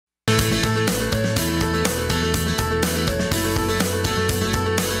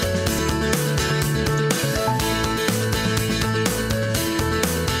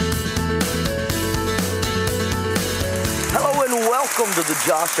the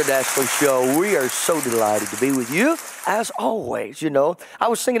Josh and Ashley Show. We are so delighted to be with you, as always. You know, I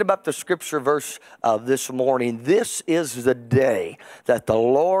was thinking about the scripture verse this morning. This is the day that the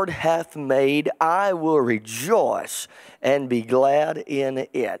Lord hath made. I will rejoice and be glad in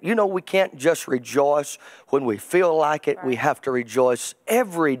it. You know, we can't just rejoice when we feel like it. We have to rejoice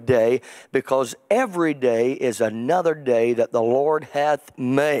every day, because every day is another day that the Lord hath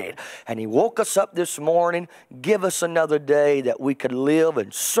made. And He woke us up this morning, give us another day that we could live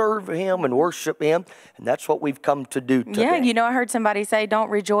and serve Him and worship Him. And that's what we've come to do today. Yeah, you know, I heard somebody say, don't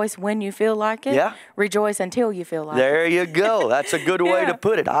rejoice when you feel like it. Yeah. Rejoice until you feel like There it. you go. That's a good way to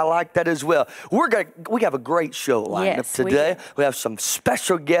put it. I like that as well. We have a great show lined up today. We have some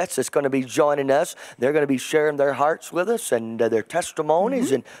special guests that's going to be joining us. They're going to be sharing their hearts with us and their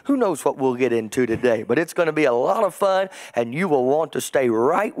testimonies, and who knows what we'll get into today. But it's going to be a lot of fun, and you will want to stay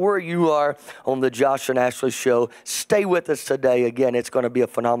right where you are on the Josh and Ashley Show. Stay with us today. Again, it's going to be a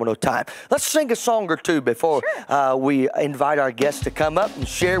phenomenal time. Let's sing a song or two before we invite our guests to come up and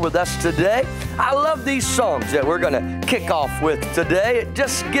share with us today. I love these songs that we're going to kick off with today. It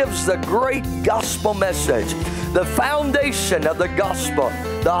just gives the great gospel message. The foundation of the gospel,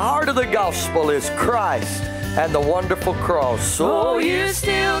 the heart of the gospel is Christ and the wonderful cross. Oh, you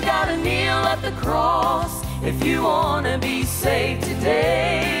still gotta kneel at the cross if you wanna be saved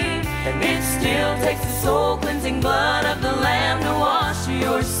today. And it still takes the soul-cleansing blood of the Lamb to wash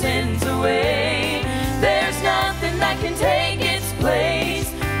your sins away. There's nothing that can take its place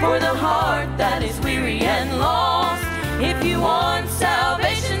for the heart that is weary and lost. If you want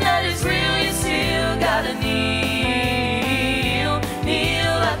salvation that is real, you still gotta kneel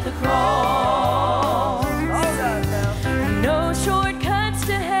at the cross. No shortcuts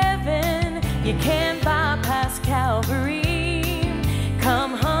to heaven, you can't bypass Calvary.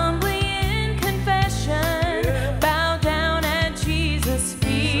 Come humbly in confession, bow down at Jesus'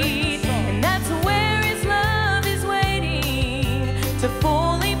 feet, and that's where His love is waiting to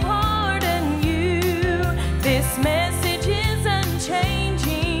fully pardon you. This message is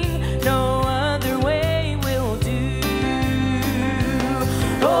unchanging, no other way will do.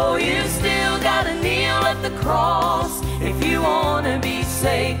 Oh, you still gotta kneel at the cross if you wanna be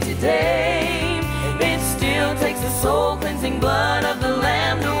saved today. It still takes the soul-cleansing blood of the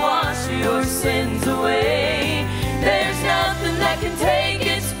Lamb to wash your sins away. There's nothing that can take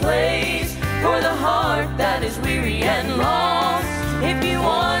its place for the heart that is weary and lost. If you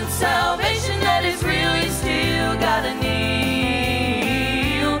want salvation that is real, you still gotta kneel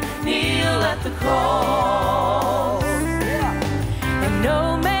at the cross. And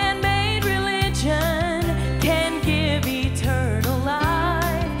no man-made religion can give eternal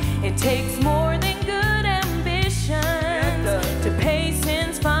life. It takes more than good ambitions to pay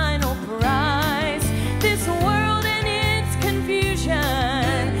sin's final price. This world and its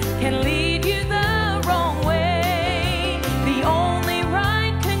confusion can lead you the wrong way. The only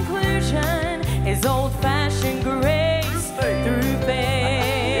right conclusion is old-fashioned grace through faith.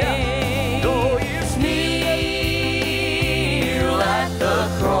 Kneel at the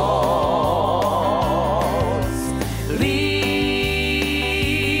cross.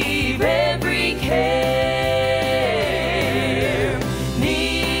 Leave every care. Kneel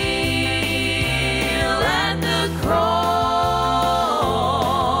at the cross.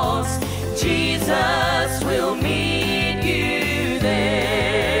 Jesus will meet you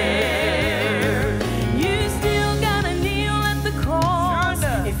there. You still gotta kneel at the cross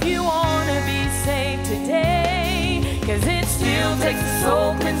if you wanna be saved today. 'Cause it still takes the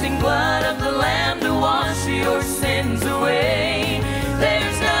soul-cleansing blood of the Lamb to wash your sins away.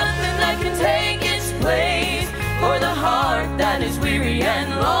 There's nothing that can take its place for the heart that is weary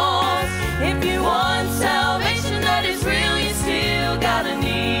and lost. If you want salvation that is real, you still gotta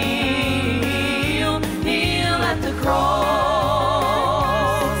kneel at the cross.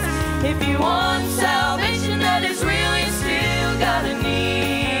 If you want salvation that is real, you still gotta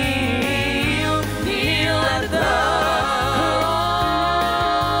kneel at the cross.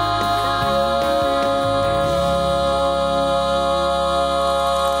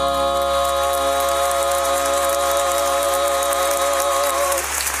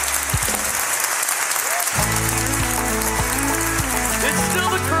 It's still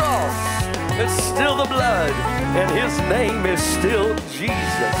the cross. It's still the blood. And His name is still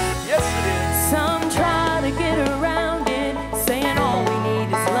Jesus. Yes, it is. Some try to get around it, saying all we need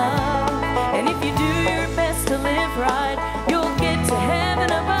is love. And if you do your best to live right, you'll get to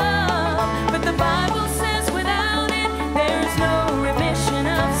heaven above. But the Bible says without it, there's no remission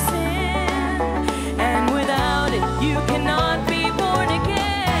of sin. And without it, you cannot be born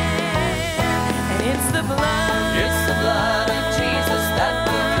again. And it's the blood. It's the blood of Jesus that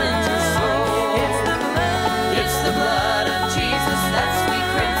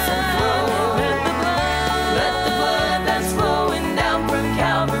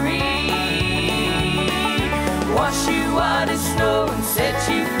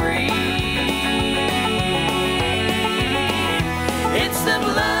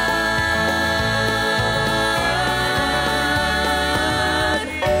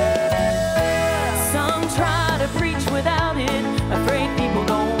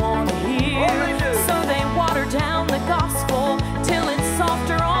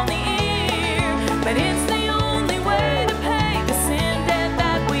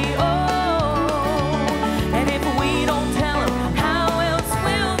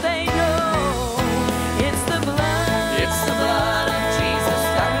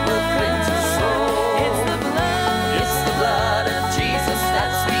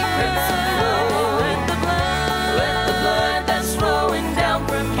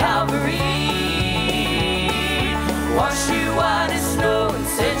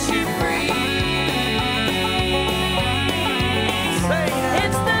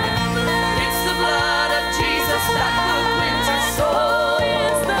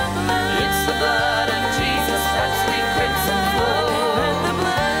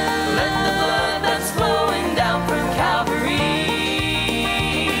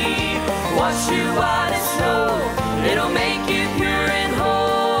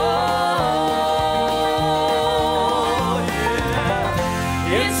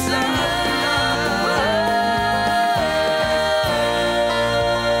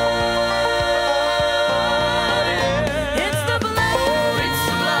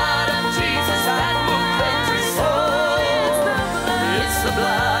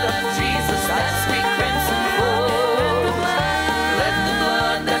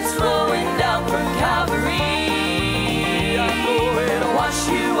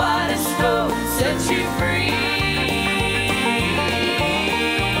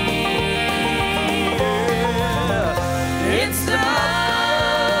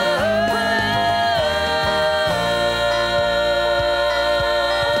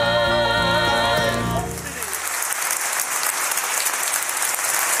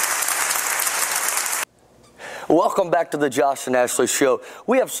Welcome back to the Josh and Ashley Show.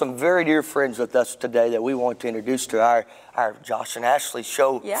 We have some very dear friends with us today that we want to introduce to our Josh and Ashley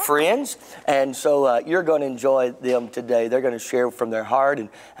Show friends. And so you're going to enjoy them today. They're going to share from their heart,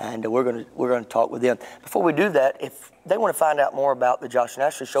 and we're going to talk with them. Before we do that, if they want to find out more about the Josh and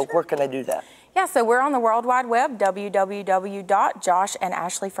Ashley Show, where can they do that? Yeah, so we're on the World Wide Web,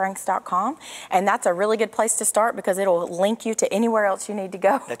 www.joshandashleyfranks.com, and that's a really good place to start because it'll link you to anywhere else you need to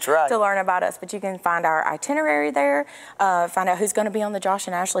go. That's right. To learn about us. But you can find our itinerary there, find out who's going to be on the Josh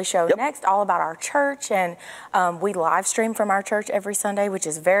and Ashley Show next, all about our church, and we live stream from our church every Sunday, which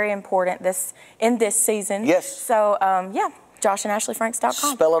is very important in this season. Yes. So, yeah,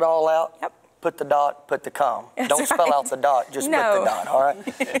 joshandashleyfranks.com. Spell it all out. Yep. Put the dot, put the com. Don't spell out the dot, just put the dot, all right?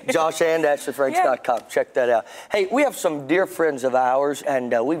 joshandashleyfranks.com. Check that out. Hey, we have some dear friends of ours,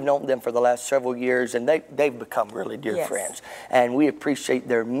 and we've known them for the last several years, and they've become really dear friends. And we appreciate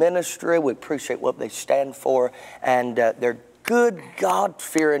their ministry. We appreciate what they stand for, and they're good,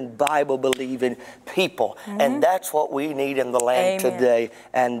 God-fearing, Bible-believing people. And that's what we need in the land today.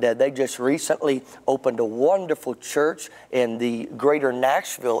 And they just recently opened a wonderful church in the greater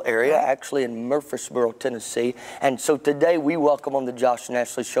Nashville area, actually in Murfreesboro, Tennessee. And so today we welcome on the Josh and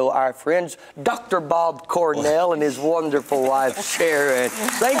Ashley Show our friends, Dr. Bob Cornell and his wonderful wife, Sharon.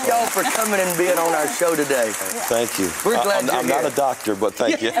 Thank y'all for coming and being on our show today. Thank you. We're glad I'm not a doctor, but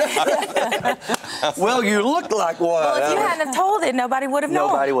thank you. Well, you look like one. Well, if you hadn't have told it, nobody would have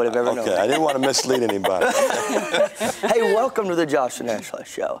known. Nobody would have ever known. Okay, I didn't want to mislead anybody. Hey, welcome to the Josh and Ashley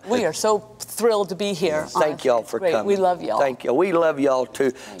Show. We are so thrilled to be here. Thank y'all for coming. We love y'all. Thank you. We love y'all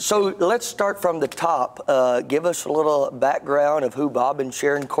too. So let's start from the top. Give us a little background of who Bob and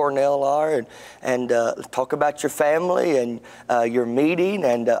Sharon Cornell are, and talk about your family and your meeting.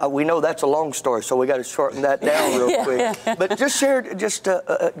 And we know that's a long story, so we got to shorten that down real quick. But just share,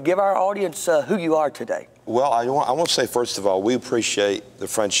 give our audience who you are today. Well, I want to say, first of all, we appreciate the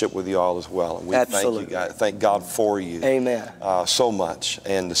friendship with you all as well. And we thank God for you. Amen. So much,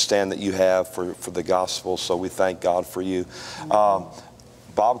 and the stand that you have for the gospel. So we thank God for you.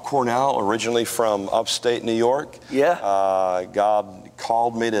 Bob Cornell, originally from upstate New York. Yeah. God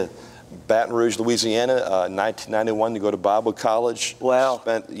called me to Baton Rouge, Louisiana, 1991 to go to Bible college. Wow.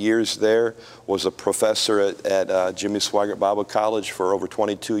 Spent years there. Was a professor at Jimmy Swaggart Bible College for over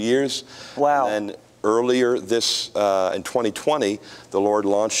 22 years. Wow. And earlier in 2020, the Lord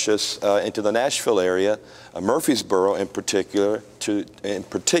launched us into the Nashville area, Murfreesboro in particular, to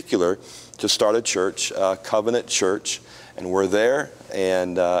start a church, Covenant Church, and we're there,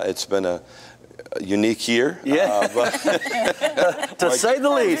 and it's been a unique year, to say the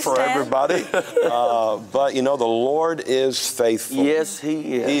least, for everybody. But you know, the Lord is faithful. Yes,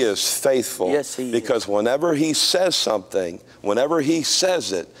 He is. He is faithful. Yes, He is. Because whenever He says something, whenever He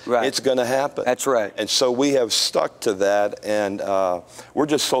says it, it's going to happen. That's right. And so we have stuck to that, and we're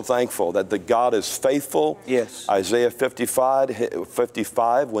just so thankful that the God is faithful. Yes. Isaiah 55,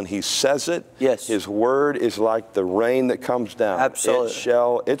 when He says it, His word is like the rain that comes down. Absolutely.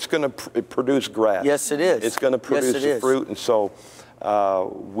 It's going to produce grass. Yes, it is. It's going to produce the fruit, and so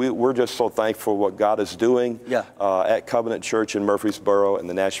we're just so thankful for what God is doing at Covenant Church in Murfreesboro in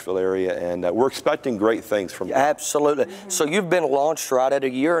the Nashville area, and we're expecting great things from God. Absolutely. So you've been launched right at a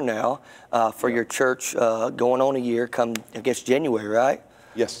year now for your church, going on a year come, I guess, January, right?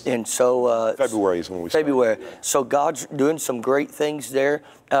 Yes. And so February is when we start. February. So God's doing some great things there.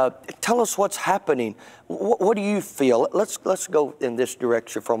 Tell us what's happening. What do you feel? Let's go in this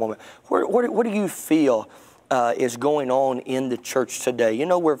direction for a moment. What do you feel is going on in the church today? You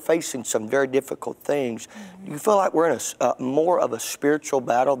know, we're facing some very difficult things. Do you feel like we're in a more of a spiritual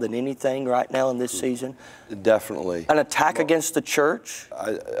battle than anything right now in this season? Definitely. An attack against the church?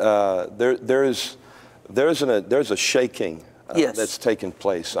 There's a shaking. That's taken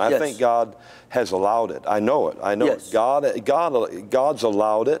place. I think God has allowed it. I know it. I know it. God's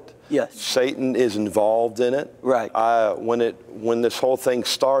allowed it. Yes. Satan is involved in it. Right. When this whole thing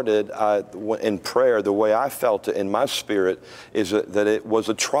started, in prayer, the way I felt it in my spirit is that it was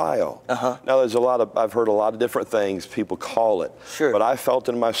a trial. Now there's I've heard a lot of different things people call it. Sure. But I felt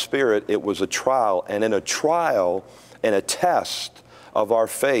in my spirit it was a trial, and in a trial and a test of our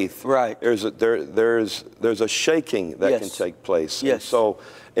faith, there's a shaking that can take place. Yes. And so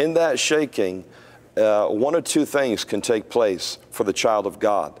in that shaking, one or two things can take place for the child of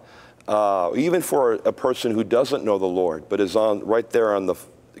God. Even for a person who doesn't know the Lord, but is right there on the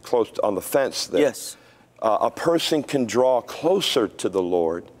fence there. Yes. A person can draw closer to the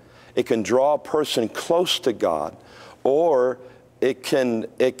Lord. It can draw a person close to God, or it can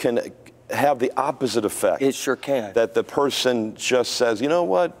have the opposite effect. It sure can. That the person just says, you know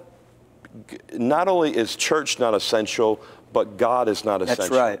what, not only is church not essential, but God is not essential.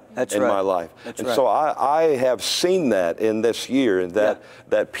 That's right. That's in right. my life. That's and right. so I have seen that in this year,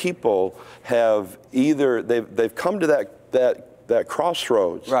 that people have either they've come to that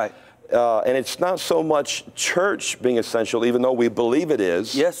crossroads. Right. And it's not so much church being essential, even though we believe it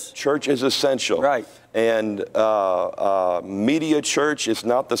is. Yes. Church is essential. Right. And media church is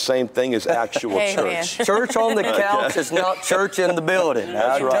not the same thing as actual Amen. church. Church on the couch is not church in the building.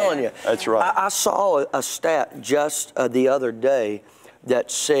 That's I'm right. telling you. That's right. I saw a stat just the other day that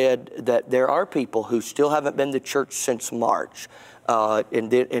said that there are people who still haven't been to church since March in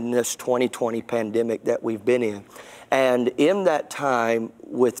this 2020 pandemic that we've been in. And in that time,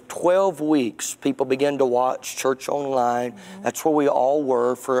 with 12 weeks, people began to watch church online. That's where we all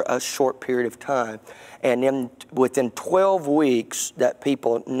were for a short period of time. And then within 12 weeks, that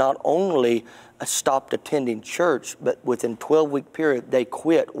people not only stopped attending church, but within 12-week period, they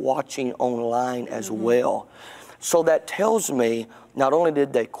quit watching online as well. So that tells me not only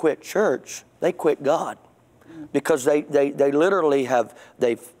did they quit church, they quit God, because they literally have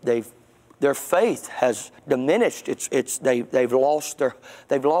their faith has diminished. They've lost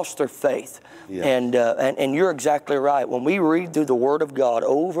their faith. Yeah. And you're exactly right. When we read through the Word of God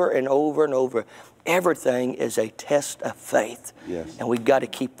over and over and over, everything is a test of faith. Yes. And we've got to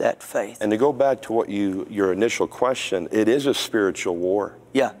keep that faith. And to go back to what your initial question, it is a spiritual war.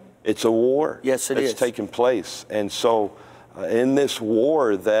 Yeah. It's a war. Yes, it is. It's taking place. And so in this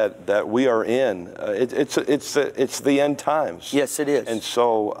war that we are in, it's the end times. Yes, it is. And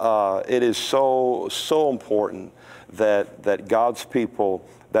so it is so important that God's people,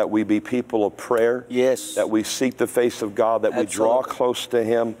 that we be people of prayer. Yes. That we seek the face of God, that we draw Absolutely. close to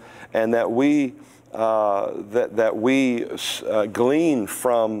Him, and that we glean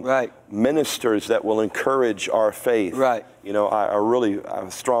from Right. ministers that will encourage our faith. Right. You know, I really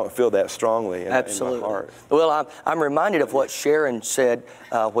feel that strongly in Absolutely. my heart. Well, I'm reminded of what Sharon said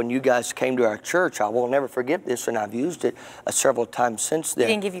when you guys came to our church. I will never forget this, and I've used it several times since then.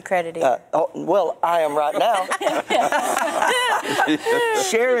 He didn't give you credit either. Well, I am right now.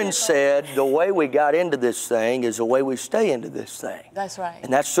 Sharon said the way we got into this thing is the way we stay into this thing. That's right.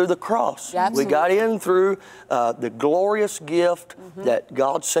 And that's through the cross. Yeah, we got in through the glorious gift that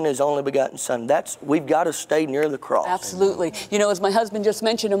God sent His only begotten Son. We've got to stay near the cross. Absolutely. You know, as my husband just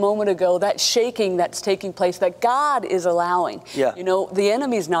mentioned a moment ago, that shaking that's taking place, that God is allowing. Yeah. You know, the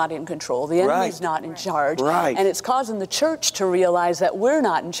enemy's not in control. The enemy's not in charge. Right. And it's causing the church to realize that we're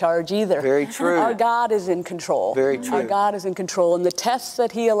not in charge either. Very true. Our God is in control. Very true. Our God is in control. And the tests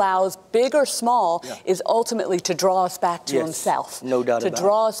that He allows, big or small, is ultimately to draw us back to Yes. Himself. No doubt about it. To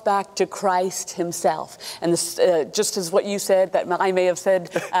draw us back to Christ Himself. And this, just as what you said, that I may have said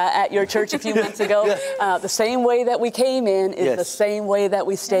at your church a few months ago, the same way that we came in is the same way that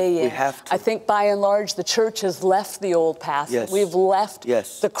we stay in. We have to. I think by and large the church has left the old path. Yes. We've left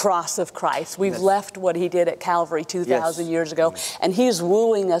Yes. the cross of Christ. We've Yes. left what He did at Calvary 2,000 Yes. years ago, and He's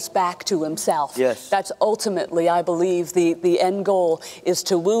wooing us back to Himself. Yes. That's ultimately, I believe, the end goal is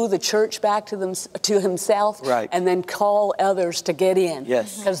to woo the church back to Himself, Right. and then call others to get in.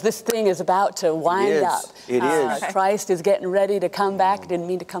 Yes. Because this thing is about to wind is. up. It is. Christ is getting ready to come back. I didn't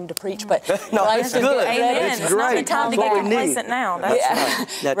mean to come to preach, but No, Christ it's is good. getting ready. Amen. It's It's not the great. time to That's get what we need. complacent now. That's Yeah,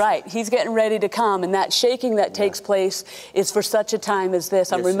 That's right. He's getting ready to come, and that shaking that takes place is for such a time as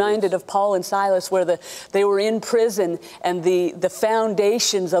this. I'm Yes, it reminded is. of Paul and Silas, where they were in prison, and the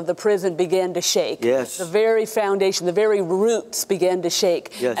foundations of the prison began to shake. Yes. The very foundation, the very roots began to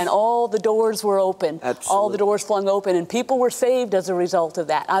shake, Yes. and all the doors were open. Absolutely. All the doors flung open, and people were saved as a result of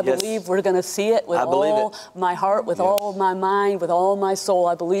that. I Yes. believe we're going to see it with I believe all it. my heart, with all my mind, with all my soul.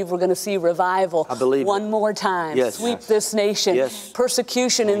 I believe we're going to see revival I believe one it. more time. Yes. Sweep this nation. Yes.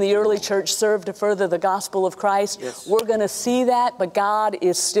 Persecution in the early church served to further the gospel of Christ. Yes. We're going to see that, but God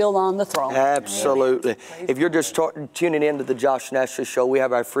is still on the throne. Absolutely. If you're just tuning in to the Josh Nasher Show, we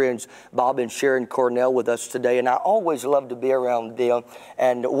have our friends Bob and Sharon Cornell with us today, and I always love to be around them.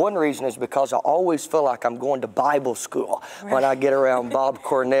 And one reason is because I always feel like I'm going to Bible school when I get around Bob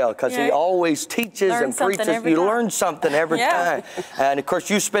Cornell, because he always teaches Learn and something preaches. every You time. learn something every time. And of course,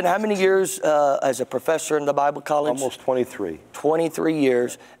 you spent how many years as a professor in the Bible college? Almost 23. 23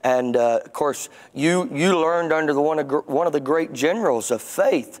 years, and of course, you learned under one of the great generals of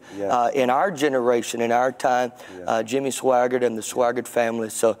faith in our generation, in our time, Jimmy Swaggart and the Swaggart family.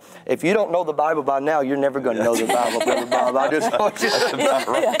 So, if you don't know the Bible by now, you're never going to know the Bible, Brother Bob. I just want you to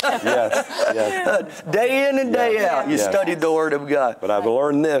know. Yes. Day in and day out, you Yes. studied the Word of God. But I've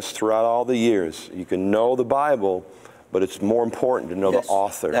learned this throughout all the years. You can know the Bible, but it's more important to know the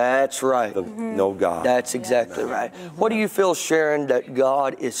author. That's right. Know God. That's exactly right. What do you feel, Sharon, that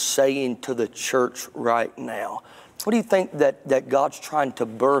God is saying to the church right now? What do you think that God's trying to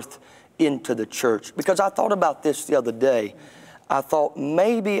birth into the church? Because I thought about this the other day. I thought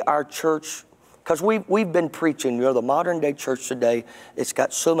maybe our church, because we've been preaching, the modern day church today, it's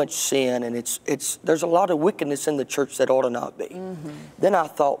got so much sin, and there's a lot of wickedness in the church that ought to not be. Then I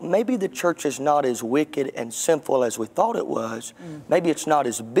thought maybe the church is not as wicked and sinful as we thought it was. Maybe it's not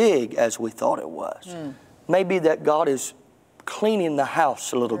as big as we thought it was. Maybe that God is cleaning the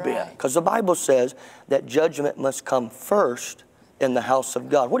house a little bit, because the Bible says that judgment must come first in the house of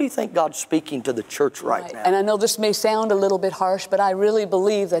God. What do you think God's speaking to the church right now? And I know this may sound a little bit harsh, but I really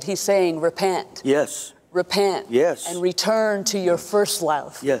believe that he's saying repent. Yes. Repent. Yes. And return to your first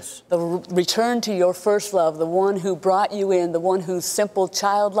love. Yes. Return to your first love, the one who brought you in, the one whose simple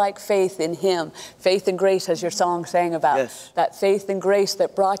childlike faith in him, faith and grace, as your song sang about. Yes. That faith and grace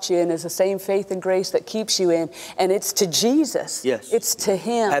that brought you in is the same faith and grace that keeps you in. And it's to Jesus. Yes. It's to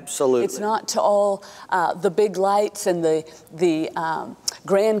him. Absolutely. It's not to all the big lights and the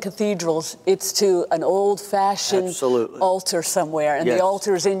grand cathedrals. It's to an old-fashioned altar somewhere. And the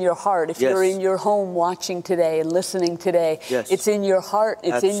altar's in your heart. If you're in your home watching today and listening today, it's in your heart,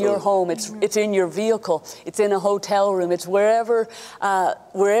 it's in your home, it's in your vehicle, it's in a hotel room, it's wherever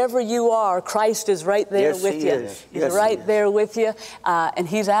you are. Christ is right there with you. He's right there with you, and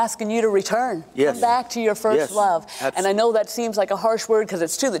he's asking you to return. Come back to your first love. And I know that seems like a harsh word because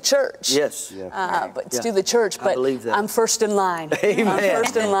it's to the church. But it's to the church. But I'm first in line. Amen. I'm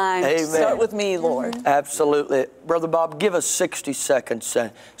first in line. Amen. Start with me, Lord. Absolutely. Brother Bob, give us 60 seconds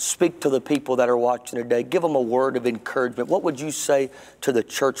and speak to the people that are watching today. Give them a word of encouragement. What would you say to the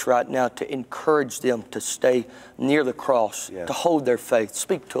church right now to encourage them to stay near the cross, to hold their faith?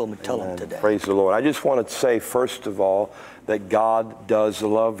 Speak to them and tell them today. Praise the Lord. I just want to say, first of all, that God does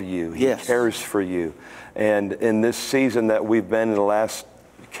love you. He cares for you. And in this season that we've been in the last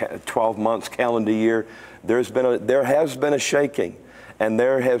 12 months, calendar year, there has been a shaking, and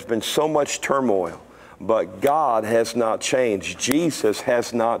there has been so much turmoil. But God has not changed. Jesus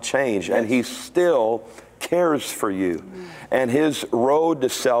has not changed. And he still cares for you. And his road to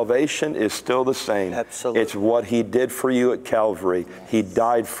salvation is still the same. Absolutely. It's what he did for you at Calvary. He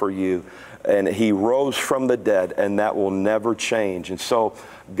died for you. And he rose from the dead. And that will never change. And so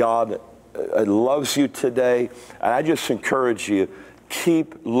God loves you today. And I just encourage you,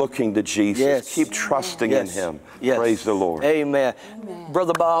 keep looking to Jesus. Keep trusting in him. Praise the Lord. Amen.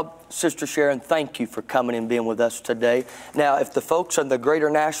 Brother Bob, Sister Sharon, thank you for coming and being with us today. Now, if the folks in the greater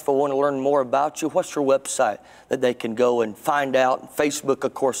Nashville want to learn more about you, what's your website that they can go and find out? Facebook,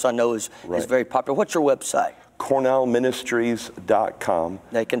 of course, I know is very popular. What's your website? CornellMinistries.com.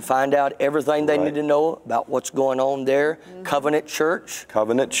 They can find out everything they need to know about what's going on there. Covenant Church.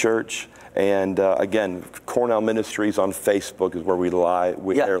 Covenant Church. And again, Cornell Ministries on Facebook is where we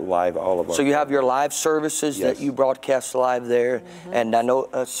air live all of our. So you have your live services that you broadcast live there. And I know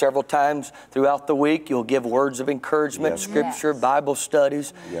several times throughout the week you'll give words of encouragement, scripture, Bible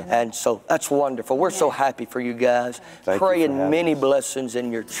studies. And so that's wonderful. We're so happy for you guys. Praying many blessings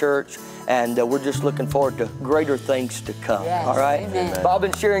in your church. And we're just looking forward to greater things to come. All right? Amen. Bob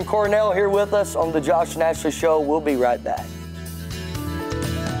and Sharon Cornell here with us on the Josh and Ashley Show. We'll be right back.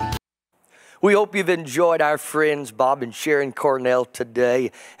 We hope you've enjoyed our friends Bob and Sharon Cornell today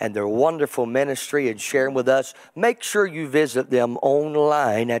and their wonderful ministry and sharing with us. Make sure you visit them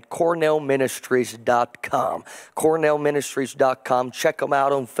online at CornellMinistries.com. CornellMinistries.com. Check them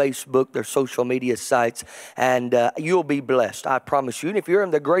out on Facebook, their social media sites, and you'll be blessed. I promise you. And if you're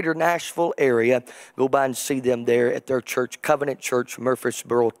in the greater Nashville area, go by and see them there at their church, Covenant Church,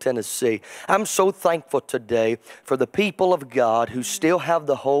 Murfreesboro, Tennessee. I'm so thankful today for the people of God who still have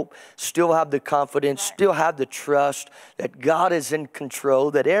the hope, still have the confidence, still have the trust that God is in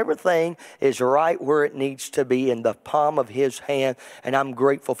control, that everything is right where it needs to be in the palm of his hand, and I'm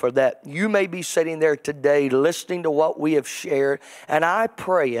grateful for that. You may be sitting there today listening to what we have shared, and I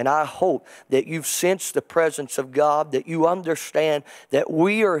pray and I hope that you've sensed the presence of God, that you understand that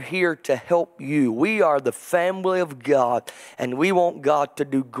we are here to help you. We are the family of God, and we want God to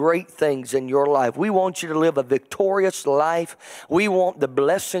do great things in your life. We want you to live a victorious life. We want the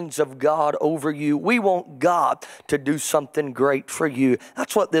blessings of God over you. We want God to do something great for you.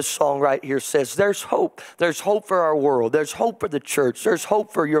 That's what this song right here says. There's hope. There's hope for our world. There's hope for the church. There's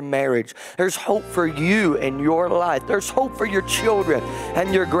hope for your marriage. There's hope for you and your life. There's hope for your children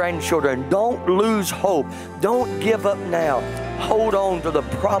and your grandchildren. Don't lose hope. Don't give up now. Hold on to the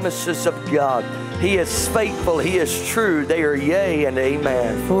promises of God. He is faithful. He is true. They are yea and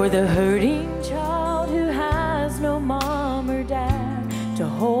amen. For the hurting child who has no mom to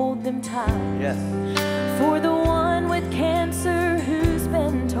hold them tight. Yes. For the one with cancer who's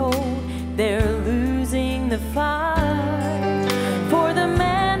been told they're losing the fight. For the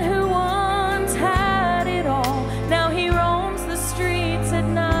man who once had it all, now he roams the streets at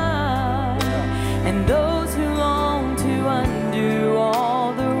night. And those who long to undo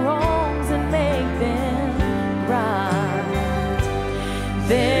all the wrongs and make them right.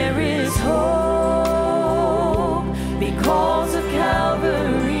 There is hope because of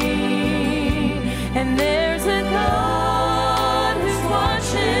Calvary, and there's a God who's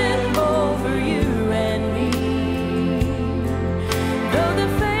watching over you and me. Though the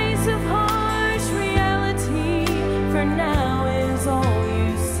face of harsh reality for now is all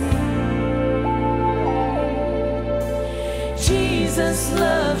you see, Jesus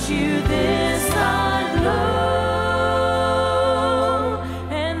loves you, this I know.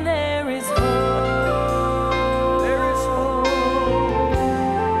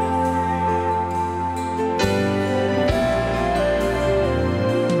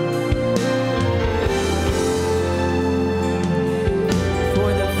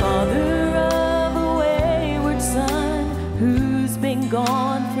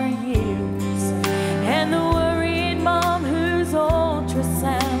 Gone for years, and the worried mom whose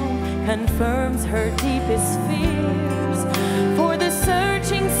ultrasound confirms her deepest fears. For the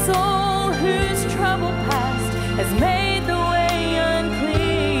searching soul whose troubled past has made the way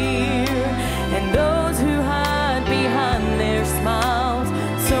unclear, and those who hide behind their smiles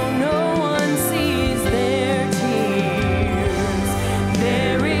so no one sees their tears.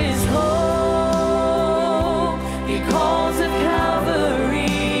 There is hope because of Calvary,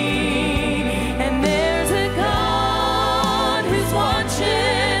 and there's a God who's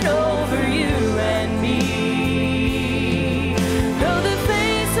watching over you and me. Though the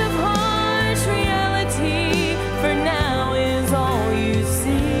face of harsh reality for now is all you see,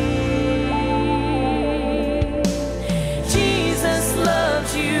 Jesus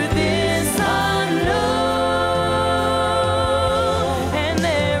loves you, this I know, and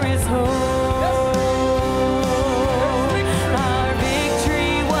there is hope. Our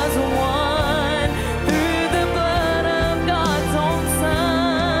victory was won through the blood of God's own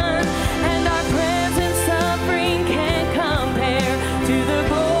Son, and our present suffering can't compare to the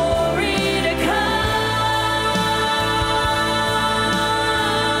glory to come.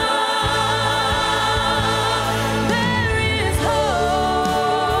 There is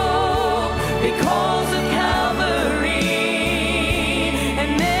hope because of Calvary,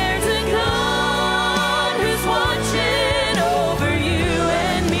 and there's a God who's watching over you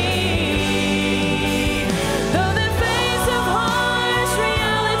and me. Though the face of harsh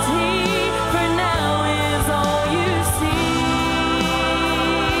reality for now is all you see,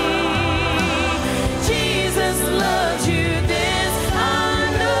 Jesus loves you, this I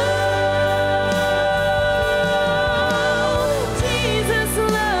know. Jesus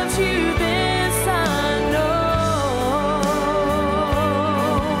loves you, this I know.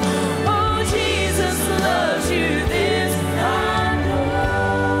 Oh, Jesus loves you, this I know.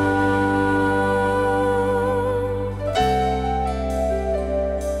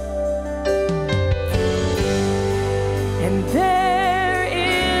 And there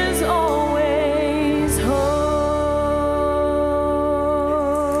is always hope.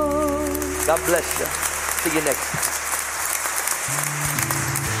 God bless you. See you next time.